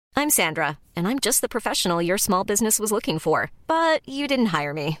I'm Sandra, and I'm just the professional your small business was looking for. But you didn't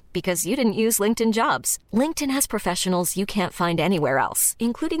hire me because you didn't use LinkedIn Jobs. LinkedIn has professionals you can't find anywhere else,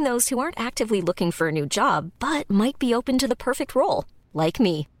 including those who aren't actively looking for a new job, but might be open to the perfect role, like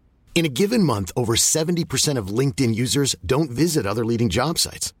me. In a given month, over 70% of LinkedIn users don't visit other leading job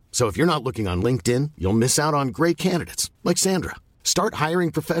sites. So if you're not looking on LinkedIn, you'll miss out on great candidates like Sandra. Start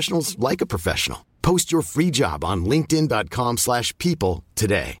hiring professionals like a professional. Post your free job on linkedin.com/people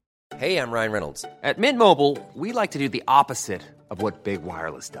today. Hey, I'm Ryan Reynolds. At Mint Mobile, we like to do the opposite of what Big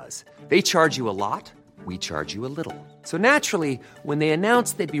Wireless does. They charge you a lot, we charge you a little. So naturally, when they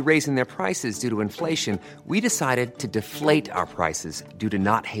announced they'd be raising their prices due to inflation, we decided to deflate our prices due to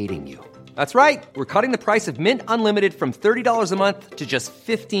not hating you. That's right. We're cutting the price of Mint Unlimited from $30 a month to just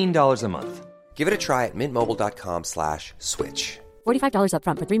 $15 a month. Give it a try at mintmobile.com/switch. $45 up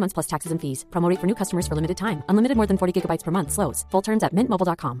front for 3 months plus taxes and fees. Promo rate for new customers for limited time. Unlimited more than 40 gigabytes per month. Slows full terms at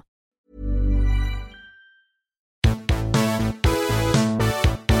mintmobile.com.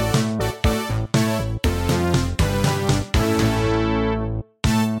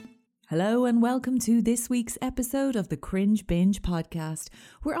 Hello and welcome to this week's episode of the Cringe Binge podcast,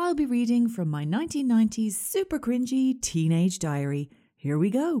 where I'll be reading from my 1990s super cringy teenage diary. Here we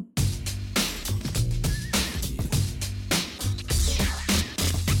go.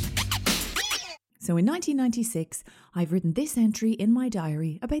 So in 1996, I've written this entry in my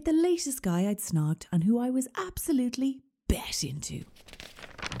diary about the latest guy I'd snogged and who I was absolutely bet into.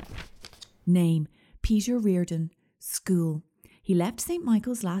 Name, Peter Reardon. School. He left St.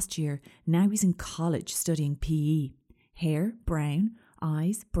 Michael's last year. Now he's in college studying PE. Hair, brown.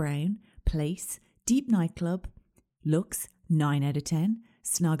 Eyes, brown. Place, deep nightclub. Looks, 9 out of 10.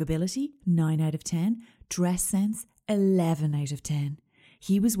 Snoggability, 9 out of 10. Dress sense, 11 out of 10.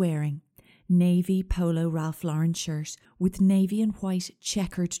 He was wearing navy polo Ralph Lauren shirt with navy and white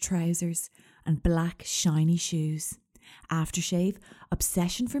checkered trousers and black shiny shoes. Aftershave,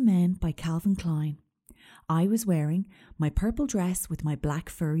 Obsession for Men by Calvin Klein. I was wearing my purple dress with my black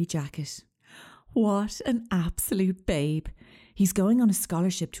furry jacket. What an absolute babe. He's going on a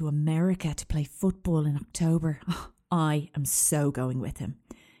scholarship to America to play football in October. Oh, I am so going with him.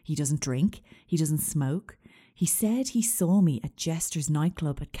 He doesn't drink. He doesn't smoke. He said he saw me at Jester's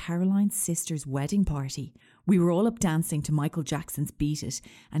nightclub at Caroline's sister's wedding party. We were all up dancing to Michael Jackson's Beat It,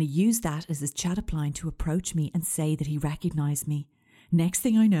 and he used that as his chat-up line to approach me and say that he recognised me. Next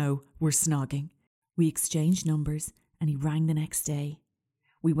thing I know, we're snogging. We exchanged numbers and he rang the next day.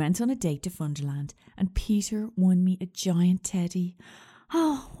 We went on a date to Funderland and Peter won me a giant teddy.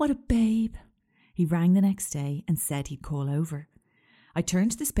 Oh, what a babe. He rang the next day and said he'd call over. I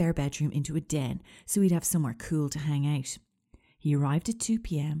turned the spare bedroom into a den so he'd have somewhere cool to hang out. He arrived at 2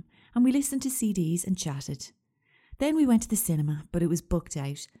 p.m. and we listened to CDs and chatted. Then we went to the cinema, but it was booked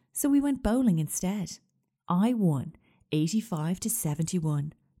out, so we went bowling instead. I won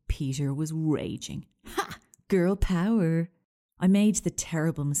 85-71. Peter was raging. Ha! Girl power! I made the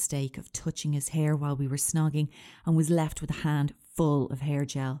terrible mistake of touching his hair while we were snogging and was left with a hand full of hair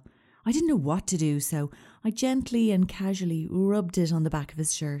gel. I didn't know what to do, so I gently and casually rubbed it on the back of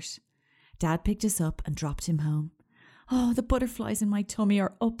his shirt. Dad picked us up and dropped him home. Oh, the butterflies in my tummy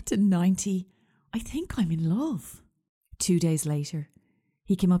are up to 90. I think I'm in love. 2 days later,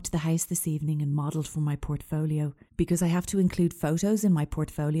 he came up to the house this evening and modelled for my portfolio because I have to include photos in my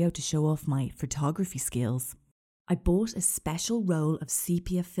portfolio to show off my photography skills. I bought a special roll of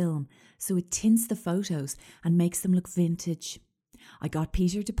sepia film so it tints the photos and makes them look vintage. I got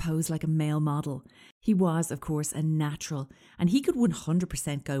Peter to pose like a male model. He was, of course, a natural and he could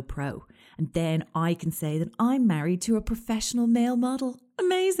 100% go pro. And then I can say that I'm married to a professional male model.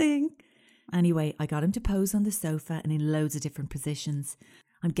 Amazing! Anyway, I got him to pose on the sofa and in loads of different positions.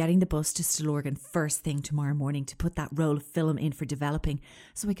 I'm getting the bus to Stillorgan first thing tomorrow morning to put that roll of film in for developing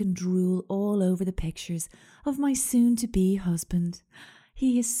so I can drool all over the pictures of my soon-to-be husband.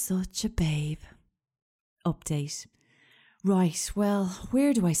 He is such a babe. Update. Right, well,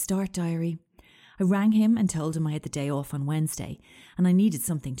 where do I start, diary? I rang him and told him I had the day off on Wednesday and I needed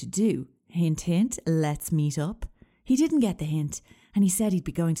something to do. Hint, hint, let's meet up. He didn't get the hint and he said he'd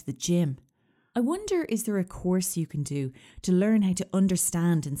be going to the gym. I wonder, is there a course you can do to learn how to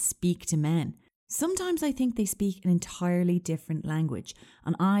understand and speak to men? Sometimes I think they speak an entirely different language,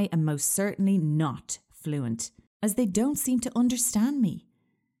 and I am most certainly not fluent, as they don't seem to understand me.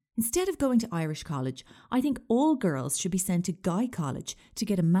 Instead of going to Irish college, I think all girls should be sent to Guy College to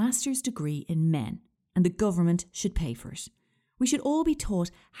get a master's degree in men, and the government should pay for it. We should all be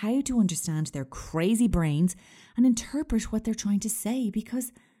taught how to understand their crazy brains and interpret what they're trying to say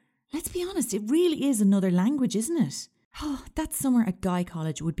because, let's be honest, it really is another language, isn't it? Oh, that summer at Guy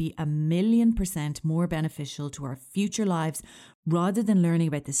College would be 1,000,000% more beneficial to our future lives rather than learning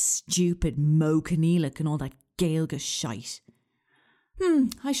about the stupid Mo Kenealach and all that Gaeilge shite.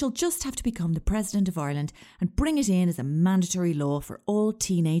 I shall just have to become the President of Ireland and bring it in as a mandatory law for all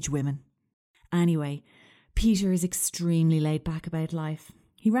teenage women. Anyway, Peter is extremely laid back about life.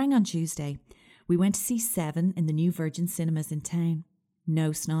 He rang on Tuesday. We went to see Seven in the new Virgin Cinemas in town.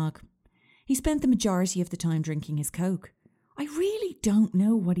 No snog. He spent the majority of the time drinking his Coke. I really don't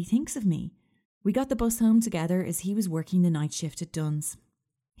know what he thinks of me. We got the bus home together as he was working the night shift at Dunn's.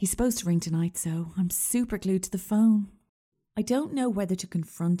 He's supposed to ring tonight, so I'm super glued to the phone. I don't know whether to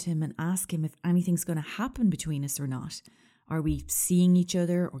confront him and ask him if anything's going to happen between us or not. Are we seeing each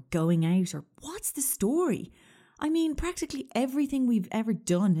other or going out, or what's the story? I mean, practically everything we've ever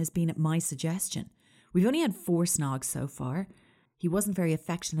done has been at my suggestion. We've only had 4 snogs so far. He wasn't very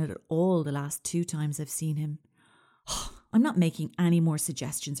affectionate at all the last 2 times I've seen him. I'm not making any more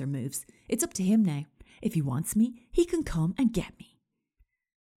suggestions or moves. It's up to him now. If he wants me, he can come and get me.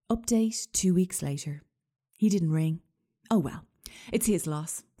 Update 2 weeks later. He didn't ring. Oh well, it's his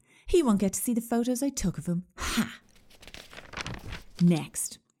loss. He won't get to see the photos I took of him. Ha!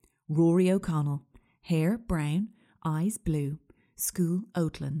 Next, Rory O'Connell. Hair brown, eyes blue. School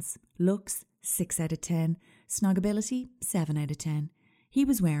Oatlands. Looks 6 out of 10. Snoggability 7 out of 10. He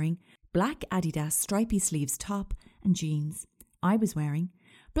was wearing black Adidas stripy sleeves top and jeans. I was wearing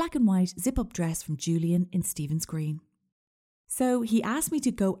black and white zip-up dress from Julian in Stephen's Green. So he asked me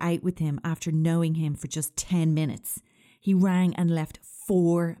to go out with him after knowing him for just 10 minutes. He rang and left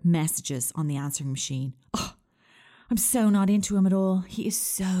 4 messages on the answering machine. Oh, I'm so not into him at all. He is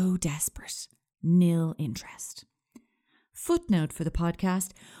so desperate. Nil interest. Footnote for the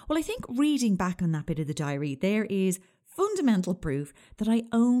podcast. Well, I think reading back on that bit of the diary, there is fundamental proof that I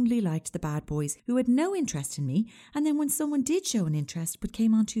only liked the bad boys who had no interest in me, and then when someone did show an interest but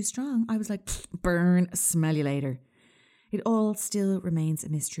came on too strong, I was like, burn, smell you later. It all still remains a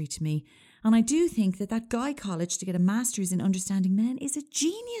mystery to me, and I do think that Guy College to get a master's in understanding men is a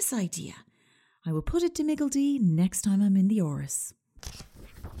genius idea. I will put it to Miggledy next time I'm in the Oris.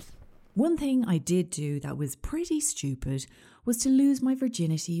 One thing I did do that was pretty stupid was to lose my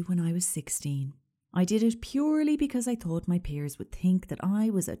virginity when I was 16. I did it purely because I thought my peers would think that I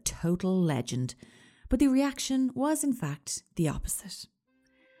was a total legend, but the reaction was in fact the opposite.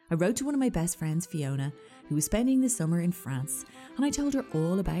 I wrote to one of my best friends, Fiona, who was spending the summer in France, and I told her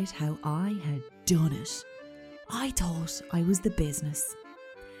all about how I had done it. I thought I was the business.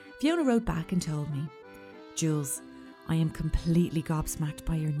 Fiona wrote back and told me, "Jules, I am completely gobsmacked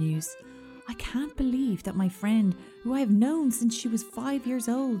by your news. I can't believe that my friend, who I have known since she was 5 years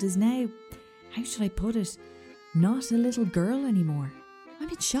old, is now, how should I put it, not a little girl anymore. I'm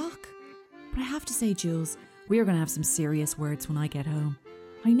in shock. But I have to say, Jules, we are going to have some serious words when I get home.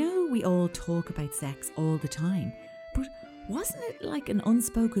 I know we all talk about sex all the time, but wasn't it like an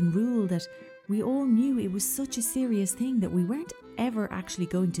unspoken rule that we all knew it was such a serious thing that we weren't ever actually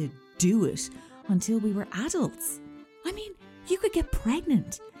going to do it until we were adults? I mean, you could get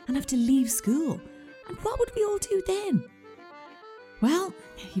pregnant and have to leave school, and what would we all do then? Well,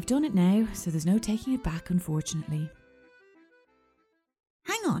 you've done it now, so there's no taking it back, unfortunately."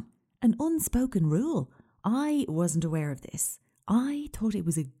 Hang on, an unspoken rule? I wasn't aware of this. I thought it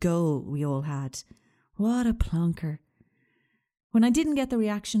was a goal we all had. What a plonker. When I didn't get the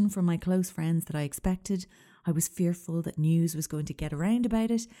reaction from my close friends that I expected, I was fearful that news was going to get around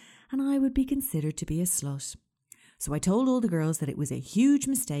about it and I would be considered to be a slut. So I told all the girls that it was a huge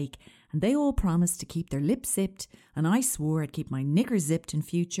mistake, and they all promised to keep their lips zipped, and I swore I'd keep my knickers zipped in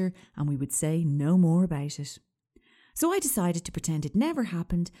future and we would say no more about it. So I decided to pretend it never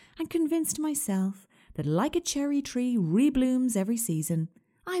happened and convinced myself that like a cherry tree reblooms every season,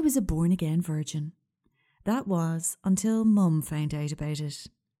 I was a born-again virgin. That was until Mum found out about it.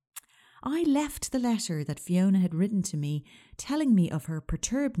 I left the letter that Fiona had written to me telling me of her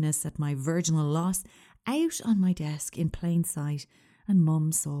perturbedness at my virginal loss out on my desk in plain sight, and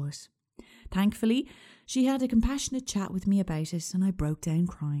Mum saw it. Thankfully, she had a compassionate chat with me about it and I broke down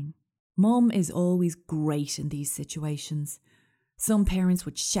crying. Mum is always great in these situations. Some parents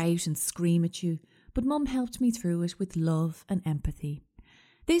would shout and scream at you, but Mum helped me through it with love and empathy.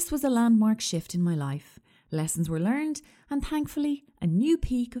 This was a landmark shift in my life. Lessons were learned, and thankfully, a new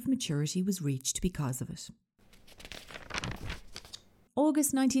peak of maturity was reached because of it.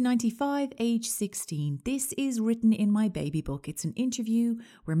 August 1995, age 16. This is written in my baby book. It's an interview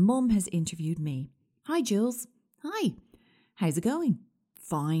where Mum has interviewed me. "Hi, Jules." "Hi. How's it going?"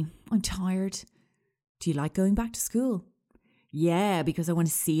 "Fine. I'm tired." "Do you like going back to school?" Yeah, because I want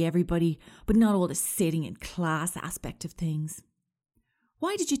to see everybody, but not all the sitting in class aspect of things.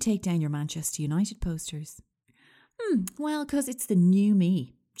 Why did you take down your Manchester United posters? Well, because it's the new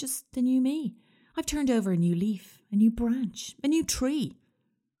me. Just the new me. I've turned over a new leaf, a new branch, a new tree.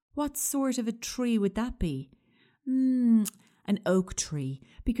 What sort of a tree would that be? An oak tree,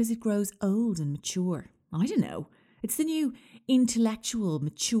 because it grows old and mature. I don't know. It's the new intellectual,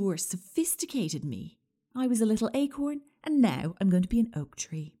 mature, sophisticated me. I was a little acorn, and now I'm going to be an oak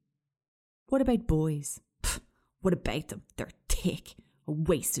tree. What about boys? What about them? They're thick. A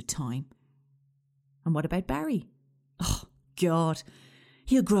waste of time. And what about Barry? Oh, God.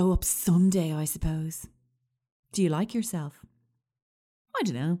 He'll grow up someday, I suppose. Do you like yourself? I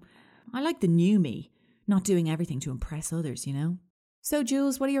don't know. I like the new me, not doing everything to impress others, you know. So,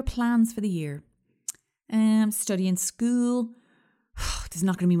 Jules, what are your plans for the year? Studying school. There's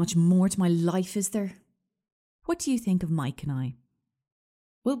not going to be much more to my life, is there? What do you think of Mike and I?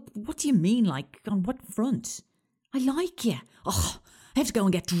 Well, what do you mean, like, on what front? I like you. Oh, I have to go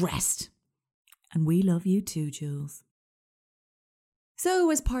and get dressed. And we love you too, Jules.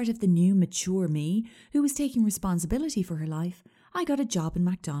 So, as part of the new mature me, who was taking responsibility for her life, I got a job in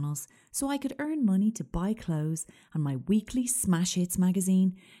McDonald's so I could earn money to buy clothes and my weekly Smash Hits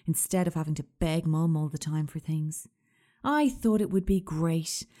magazine instead of having to beg Mum all the time for things. I thought it would be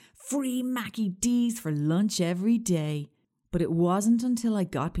great. Free Mackie D's for lunch every day. But it wasn't until I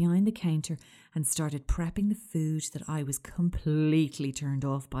got behind the counter and started prepping the food that I was completely turned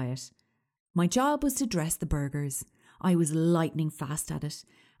off by it. My job was to dress the burgers. I was lightning fast at it.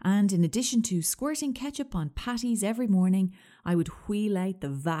 And in addition to squirting ketchup on patties every morning, I would wheel out the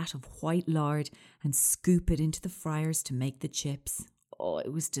vat of white lard and scoop it into the fryers to make the chips. Oh,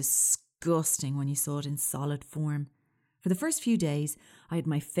 it was disgusting when you saw it in solid form. For the first few days, I had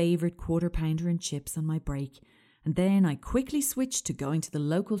my favourite quarter pounder and chips on my break, and then I quickly switched to going to the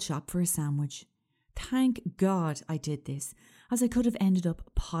local shop for a sandwich. Thank God I did this, as I could have ended up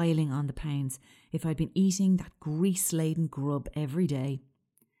piling on the pounds if I'd been eating that grease-laden grub every day.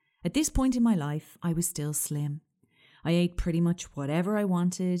 At this point in my life, I was still slim. I ate pretty much whatever I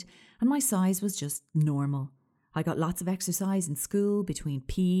wanted, and my size was just normal. I got lots of exercise in school between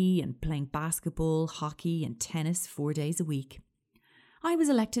PE and playing basketball, hockey and tennis 4 days a week. I was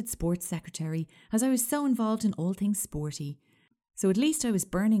elected sports secretary as I was so involved in all things sporty. So at least I was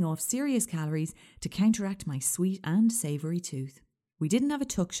burning off serious calories to counteract my sweet and savoury tooth. We didn't have a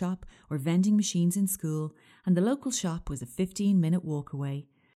tuck shop or vending machines in school, and the local shop was a 15-minute walk away.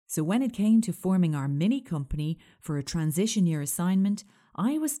 So when it came to forming our mini company for a transition year assignment,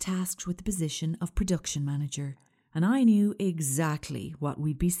 I was tasked with the position of production manager, and I knew exactly what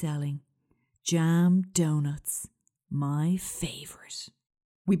we'd be selling. Jam donuts, my favourite.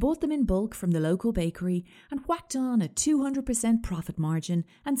 We bought them in bulk from the local bakery and whacked on a 200% profit margin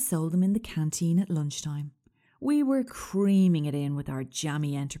and sold them in the canteen at lunchtime. We were creaming it in with our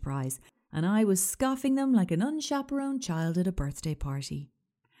jammy enterprise, and I was scoffing them like an unchaperoned child at a birthday party.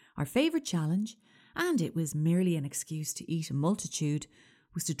 Our favourite challenge, and it was merely an excuse to eat a multitude,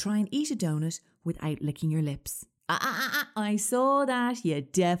 was to try and eat a donut without licking your lips. I saw that. You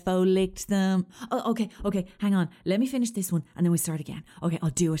defo licked them. Oh, okay, hang on. Let me finish this one and then we start again. Okay,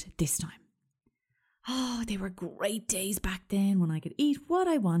 I'll do it this time. Oh, they were great days back then when I could eat what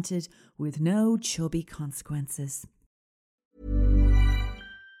I wanted with no chubby consequences.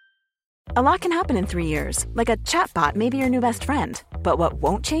 A lot can happen in 3 years, like a chatbot may be your new best friend. But what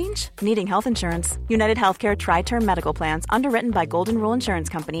won't change? Needing health insurance. United Healthcare Tri-Term Medical Plans, underwritten by Golden Rule Insurance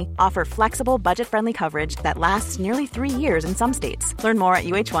Company, offer flexible, budget-friendly coverage that lasts nearly 3 years in some states. Learn more at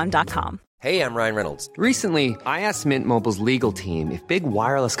uh1.com. Hey, I'm Ryan Reynolds. Recently, I asked Mint Mobile's legal team if big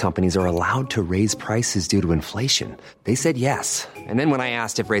wireless companies are allowed to raise prices due to inflation. They said yes. And then when I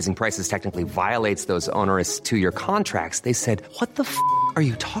asked if raising prices technically violates those onerous 2-year contracts, they said, "What the f*** are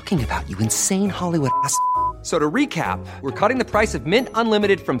you talking about, you insane Hollywood ass?" So to recap, we're cutting the price of Mint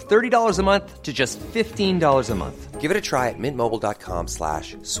Unlimited from $30 a month to just $15 a month. Give it a try at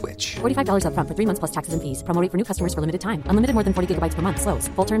mintmobile.com/switch. $45 up front for 3 months plus taxes and fees. Promo rate for new customers for limited time. Unlimited more than 40 gigabytes per month. Slows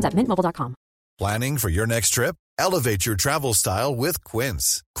full terms at mintmobile.com. Planning for your next trip? Elevate your travel style with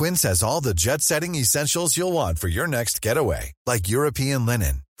Quince. Quince has all the jet-setting essentials you'll want for your next getaway, like European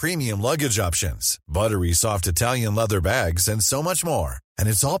linen, premium luggage options, buttery soft Italian leather bags, and so much more. And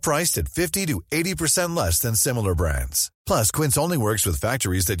it's all priced at 50 to 80% less than similar brands. Plus, Quince only works with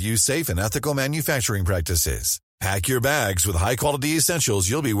factories that use safe and ethical manufacturing practices. Pack your bags with high-quality essentials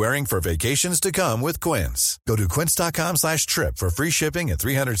you'll be wearing for vacations to come with Quince. Go to quince.com/trip for free shipping and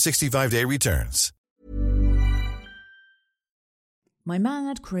 365-day returns. My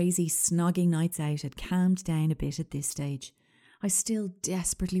mad, crazy, snogging nights out had calmed down a bit at this stage, I still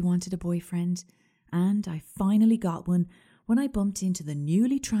desperately wanted a boyfriend, and I finally got one when I bumped into the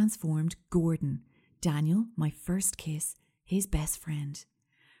newly transformed Gordon, Daniel, my first kiss, his best friend.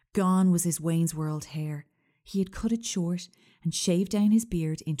 Gone was his Wayne's World hair. He had cut it short and shaved down his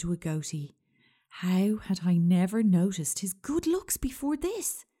beard into a goatee. How had I never noticed his good looks before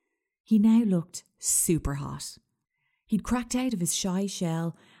this? He now looked super hot. He'd cracked out of his shy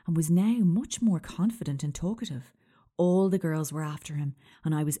shell and was now much more confident and talkative. All the girls were after him,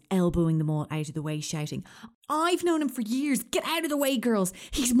 and I was elbowing them all out of the way, shouting, "I've known him for years. Get out of the way, girls.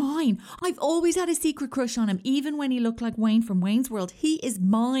 He's mine. I've always had a secret crush on him, even when he looked like Wayne from Wayne's World. He is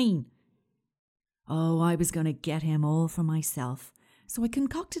mine." Oh, I was going to get him all for myself, so I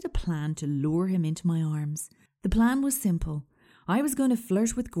concocted a plan to lure him into my arms. The plan was simple. I was going to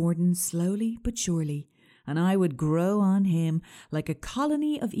flirt with Gordon slowly but surely, and I would grow on him like a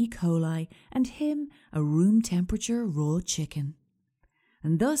colony of E. coli and him a room temperature raw chicken.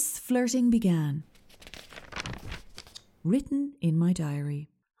 And thus flirting began. Written in my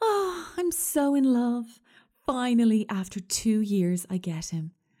diary. Oh, I'm so in love. Finally, after 2 years, I get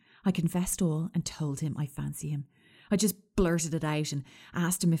him. I confessed all and told him I fancy him. I just blurted it out and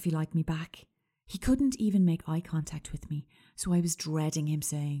asked him if he liked me back. He couldn't even make eye contact with me, so I was dreading him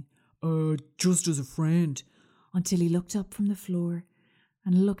saying, "Just as a friend," until he looked up from the floor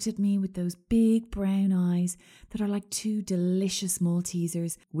and looked at me with those big brown eyes that are like 2 delicious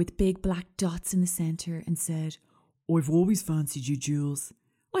Maltesers with big black dots in the centre and said, "I've always fancied you, Jules."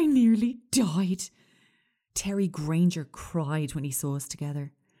 I nearly died. Terry Granger cried when he saw us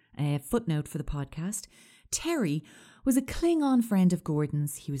together. A footnote for the podcast. Terry was a Klingon friend of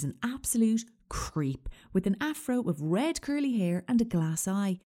Gordon's. He was an absolute creep with an afro of red curly hair and a glass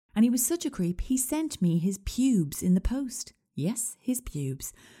eye. And he was such a creep, he sent me his pubes in the post. Yes, his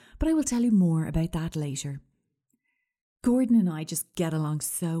pubes. But I will tell you more about that later. Gordon and I just get along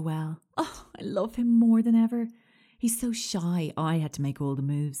so well. Oh, I love him more than ever. He's so shy, I had to make all the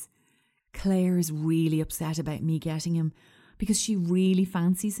moves. Claire is really upset about me getting him because she really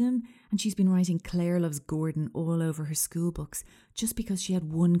fancies him, and she's been writing "Claire loves Gordon" all over her school books just because she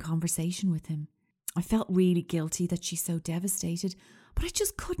had one conversation with him. I felt really guilty that she's so devastated, but I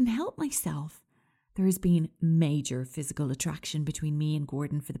just couldn't help myself. There has been major physical attraction between me and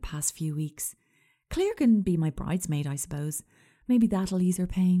Gordon for the past few weeks. Claire can be my bridesmaid, I suppose. Maybe that'll ease her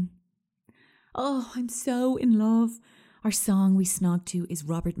pain. Oh, I'm so in love. Our song we snog to is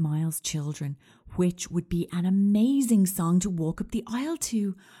Robert Miles' "Children," which would be an amazing song to walk up the aisle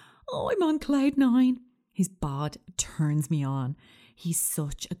to. Oh, I'm on cloud 9. His bod turns me on. He's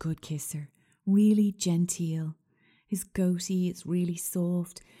such a good kisser, really genteel. His goatee is really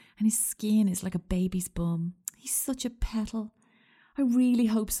soft and his skin is like a baby's bum. He's such a petal. I really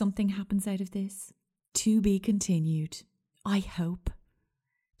hope something happens out of this. To be continued. I hope.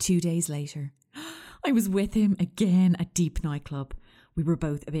 2 days later, I was with him again at Deep nightclub. We were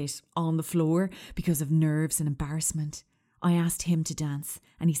both a bit on the floor because of nerves and embarrassment. I asked him to dance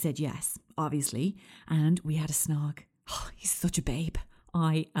and he said yes, obviously, and we had a snog. Oh, he's such a babe.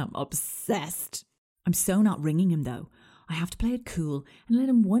 I am obsessed. I'm so not ringing him though. I have to play it cool and let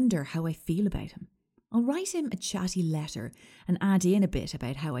him wonder how I feel about him. I'll write him a chatty letter and add in a bit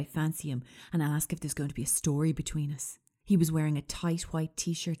about how I fancy him and ask if there's going to be a story between us. He was wearing a tight white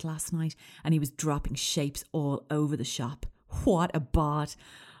t-shirt last night and he was dropping shapes all over the shop. What a bod.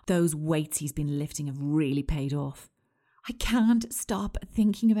 Those weights he's been lifting have really paid off. I can't stop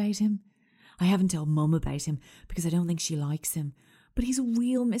thinking about him. I haven't told Mum about him because I don't think she likes him. But he's a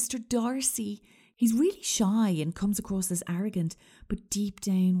real Mr. Darcy. He's really shy and comes across as arrogant, but deep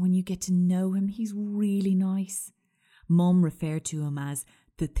down when you get to know him, he's really nice. Mum referred to him as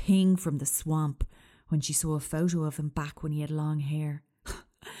the thing from the swamp when she saw a photo of him back when he had long hair.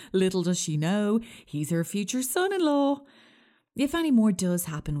 Little does she know, he's her future son-in-law. If any more does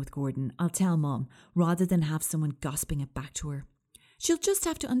happen with Gordon, I'll tell Mum, rather than have someone gossiping it back to her. She'll just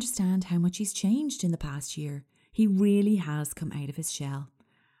have to understand how much he's changed in the past year. He really has come out of his shell.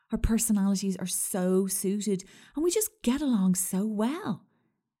 Our personalities are so suited and we just get along so well.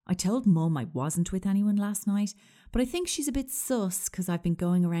 I told Mum I wasn't with anyone last night, but I think she's a bit sus because I've been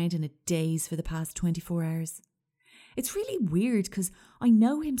going around in a daze for the past 24 hours. It's really weird because I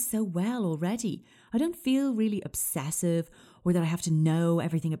know him so well already. I don't feel really obsessive or that I have to know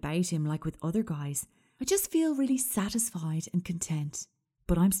everything about him like with other guys. I just feel really satisfied and content.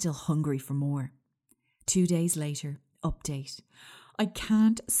 But I'm still hungry for more. 2 days later, update. I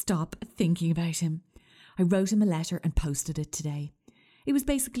can't stop thinking about him. I wrote him a letter and posted it today. It was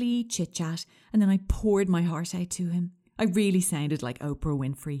basically chit-chat and then I poured my heart out to him. I really sounded like Oprah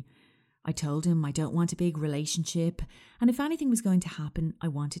Winfrey. I told him I don't want a big relationship, and if anything was going to happen, I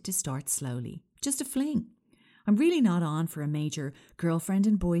wanted to start slowly. Just a fling. I'm really not on for a major girlfriend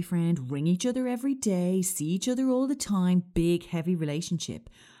and boyfriend, ring each other every day, see each other all the time, big, heavy relationship.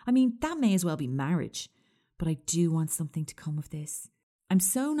 I mean, that may as well be marriage. But I do want something to come of this. I'm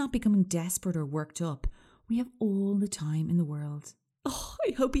so not becoming desperate or worked up. We have all the time in the world. Oh,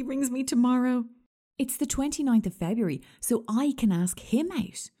 I hope he rings me tomorrow. It's the 29th of February, so I can ask him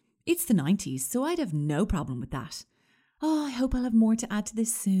out. It's the 90s, so I'd have no problem with that. Oh, I hope I'll have more to add to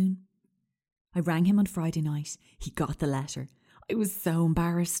this soon. I rang him on Friday night. He got the letter. I was so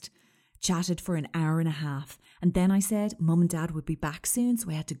embarrassed. Chatted for an hour and a half, and then I said Mum and Dad would be back soon, so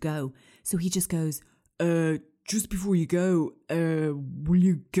I had to go. So he just goes, just before you go, will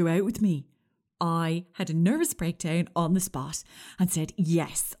you go out with me? I had a nervous breakdown on the spot and said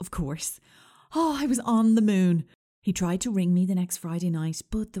yes, of course. Oh, I was on the moon. He tried to ring me the next Friday night,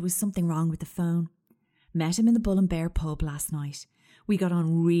 but there was something wrong with the phone. Met him in the Bull and Bear pub last night. We got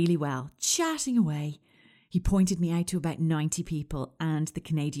on really well, chatting away. He pointed me out to about 90 people and the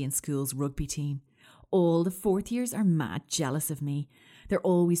Canadian school's rugby team. All the fourth years are mad jealous of me. They're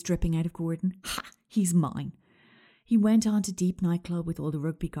always dripping out of Gordon. Ha! He's mine. He went on to Deep nightclub with all the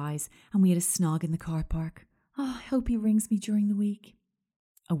rugby guys and we had a snog in the car park. Oh, I hope he rings me during the week.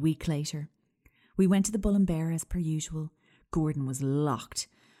 A week later, we went to the Bull and Bear as per usual. Gordon was locked.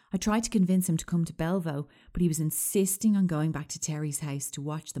 I tried to convince him to come to Bellevaux, but he was insisting on going back to Terry's house to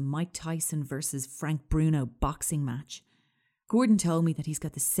watch the Mike Tyson versus Frank Bruno boxing match. Gordon told me that he's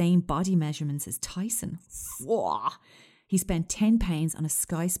got the same body measurements as Tyson. Whoa! He spent £10 on a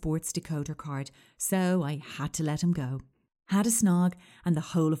Sky Sports decoder card, so I had to let him go. Had a snog and the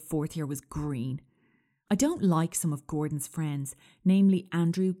whole of fourth year was green. I don't like some of Gordon's friends, namely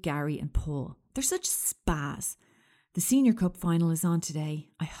Andrew, Gary and Paul. They're such spaz. The Senior Cup final is on today.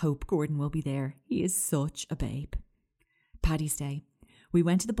 I hope Gordon will be there. He is such a babe. Paddy's Day. We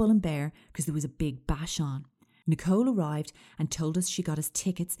went to the Bull and Bear because there was a big bash on. Nicole arrived and told us she got us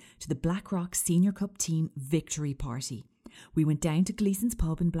tickets to the Blackrock Senior Cup team victory party. We went down to Gleason's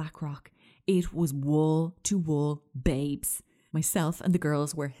pub in Blackrock. It was wall-to-wall babes. Myself and the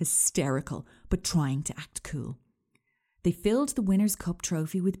girls were hysterical, but trying to act cool. They filled the winner's cup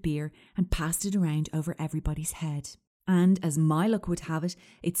trophy with beer and passed it around over everybody's head. And as my luck would have it,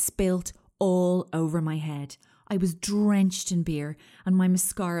 it spilt all over my head. I was drenched in beer and my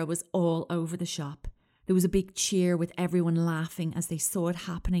mascara was all over the shop. There was a big cheer with everyone laughing as they saw it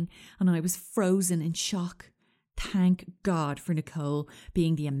happening and I was frozen in shock. Thank God for Nicole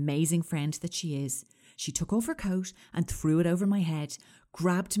being the amazing friend that she is. She took off her coat and threw it over my head,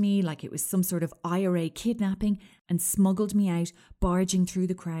 grabbed me like it was some sort of IRA kidnapping and smuggled me out, barging through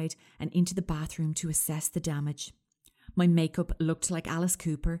the crowd and into the bathroom to assess the damage. My makeup looked like Alice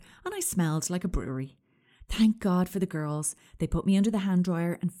Cooper and I smelled like a brewery. Thank God for the girls. They put me under the hand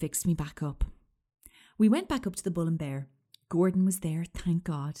dryer and fixed me back up. We went back up to the Bull and Bear. Gordon was there, thank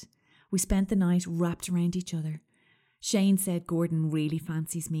God. We spent the night wrapped around each other. Shane said Gordon really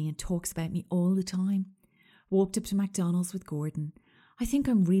fancies me and talks about me all the time. Walked up to McDonald's with Gordon. I think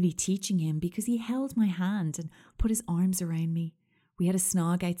I'm really teaching him because he held my hand and put his arms around me. We had a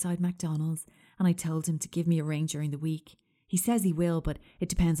snog outside McDonald's and I told him to give me a ring during the week. He says he will, but it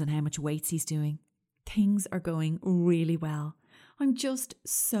depends on how much weights he's doing. Things are going really well. I'm just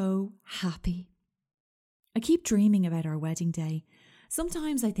so happy. I keep dreaming about our wedding day.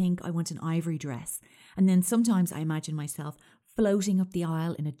 Sometimes I think I want an ivory dress, and then sometimes I imagine myself floating up the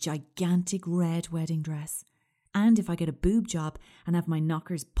aisle in a gigantic red wedding dress. And if I get a boob job and have my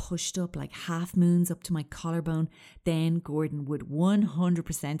knockers pushed up like half moons up to my collarbone, then Gordon would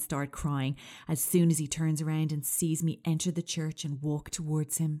 100% start crying as soon as he turns around and sees me enter the church and walk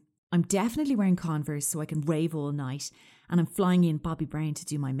towards him. I'm definitely wearing Converse so I can rave all night, and I'm flying in Bobbi Brown to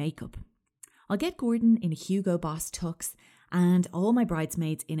do my makeup. I'll get Gordon in a Hugo Boss tux and all my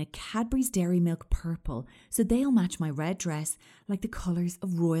bridesmaids in a Cadbury's Dairy Milk purple, so they'll match my red dress like the colours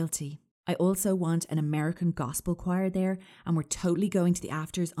of royalty. I also want an American gospel choir there, and we're totally going to the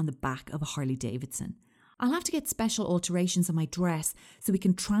afters on the back of a Harley Davidson. I'll have to get special alterations on my dress so we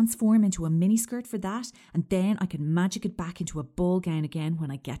can transform into a miniskirt for that, and then I can magic it back into a ball gown again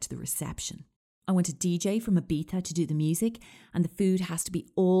when I get to the reception. I want a DJ from Ibiza to do the music, and the food has to be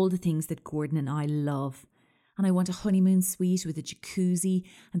all the things that Gordon and I love. And I want a honeymoon suite with a jacuzzi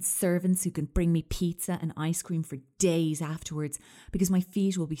and servants who can bring me pizza and ice cream for days afterwards because my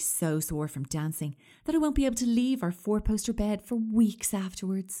feet will be so sore from dancing that I won't be able to leave our 4-poster bed for weeks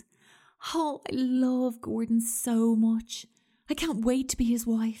afterwards. Oh, I love Gordon so much. I can't wait to be his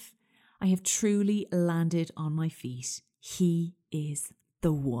wife. I have truly landed on my feet. He is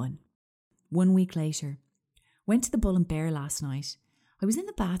the one. 1 week later. Went to the Bull and Bear last night. I was in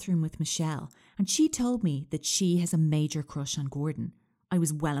the bathroom with Michelle and she told me that she has a major crush on Gordon. I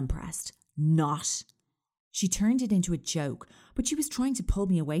was well impressed. Not. She turned it into a joke, but she was trying to pull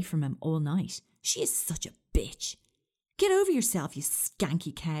me away from him all night. She is such a bitch. Get over yourself, you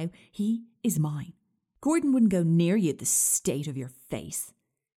skanky cow. He is mine. Gordon wouldn't go near you, the state of your face.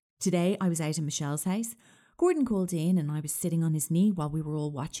 Today I was out in Michelle's house. Gordon called in and I was sitting on his knee while we were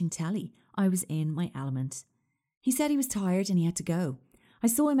all watching telly. I was in my element. He said he was tired and he had to go. I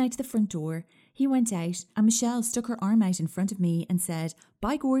saw him out to the front door. He went out and Michelle stuck her arm out in front of me and said,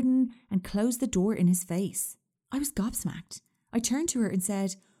 "Bye, Gordon," and closed the door in his face. I was gobsmacked. I turned to her and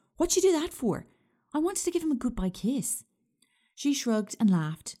said, "What'd you do that for?" I wanted to give him a goodbye kiss. She shrugged and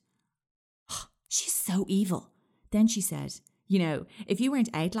laughed. Oh, she's so evil. Then she said, "You know, if you weren't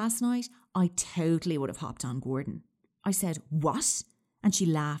out last night, I totally would have hopped on Gordon." I said, "What?" And she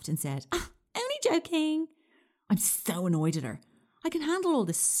laughed and said, "Only joking." I'm so annoyed at her. I can handle all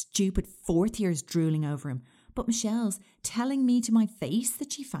the stupid fourth years drooling over him, but Michelle's telling me to my face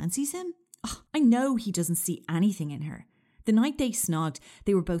that she fancies him? Oh, I know he doesn't see anything in her. The night they snogged,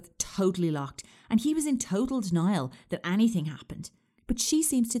 they were both totally locked, and he was in total denial that anything happened. But she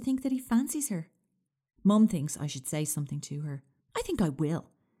seems to think that he fancies her. Mum thinks I should say something to her. I think I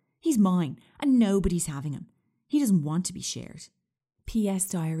will. He's mine, and nobody's having him. He doesn't want to be shared. P.S.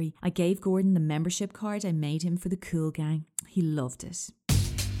 Diary, I gave Gordon the membership card I made him for the Cool Gang. He loved it.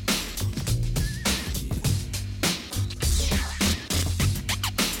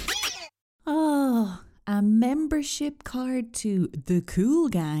 Oh, a membership card to the Cool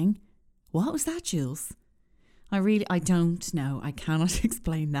Gang? What was that, Jules? I don't know. I cannot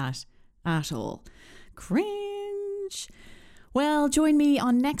explain that at all. Cringe. Well, join me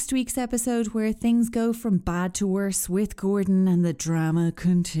on next week's episode where things go from bad to worse with Gordon and the drama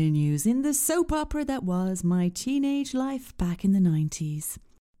continues in the soap opera that was my teenage life back in the 90s.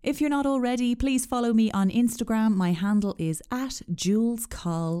 If you're not already, please follow me on Instagram. My handle is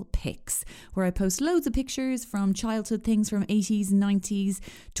 @JulesCallPics, where I post loads of pictures from childhood things from 80s, 90s,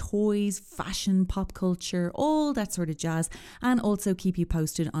 toys, fashion, pop culture, all that sort of jazz, and also keep you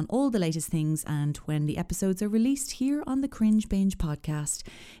posted on all the latest things and when the episodes are released here on the Cringe Binge podcast.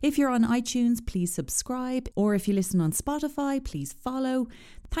 If you're on iTunes, please subscribe, or if you listen on Spotify, please follow.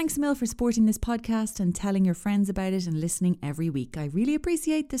 Thanks a mil for supporting this podcast and telling your friends about it and listening every week. I really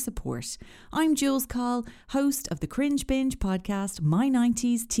appreciate the support. I'm Jules Call, host of the Cringe Binge podcast, My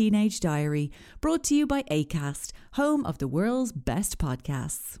 90s Teenage Diary, brought to you by Acast, home of the world's best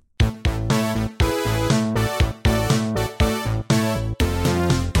podcasts.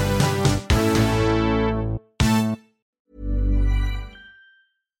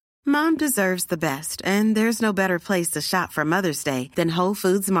 Mom deserves the best, and there's no better place to shop for Mother's Day than Whole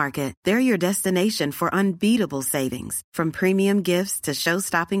Foods Market. They're your destination for unbeatable savings, from premium gifts to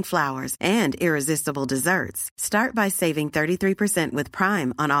show-stopping flowers and irresistible desserts. Start by saving 33% with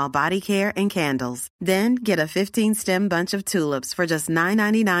Prime on all body care and candles. Then get a 15-stem bunch of tulips for just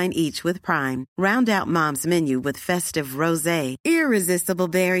 $9.99 each with Prime. Round out Mom's menu with festive rosé, irresistible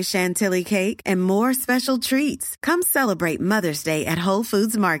berry chantilly cake, and more special treats. Come celebrate Mother's Day at Whole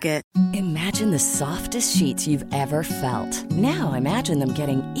Foods Market. Imagine the softest sheets you've ever felt. Now imagine them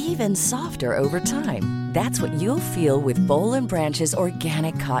getting even softer over time. That's what you'll feel with Boll & Branch's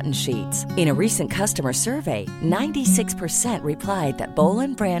organic cotton sheets. In a recent customer survey, 96% replied that Boll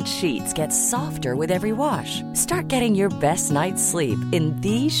 & Branch sheets get softer with every wash. Start getting your best night's sleep in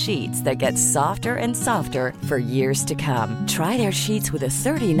these sheets that get softer and softer for years to come. Try their sheets with a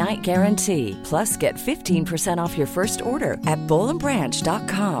 30-night guarantee. Plus, get 15% off your first order at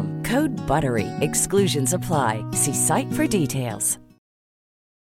bollandbranch.com. Code BUTTERY. Exclusions apply. See site for details.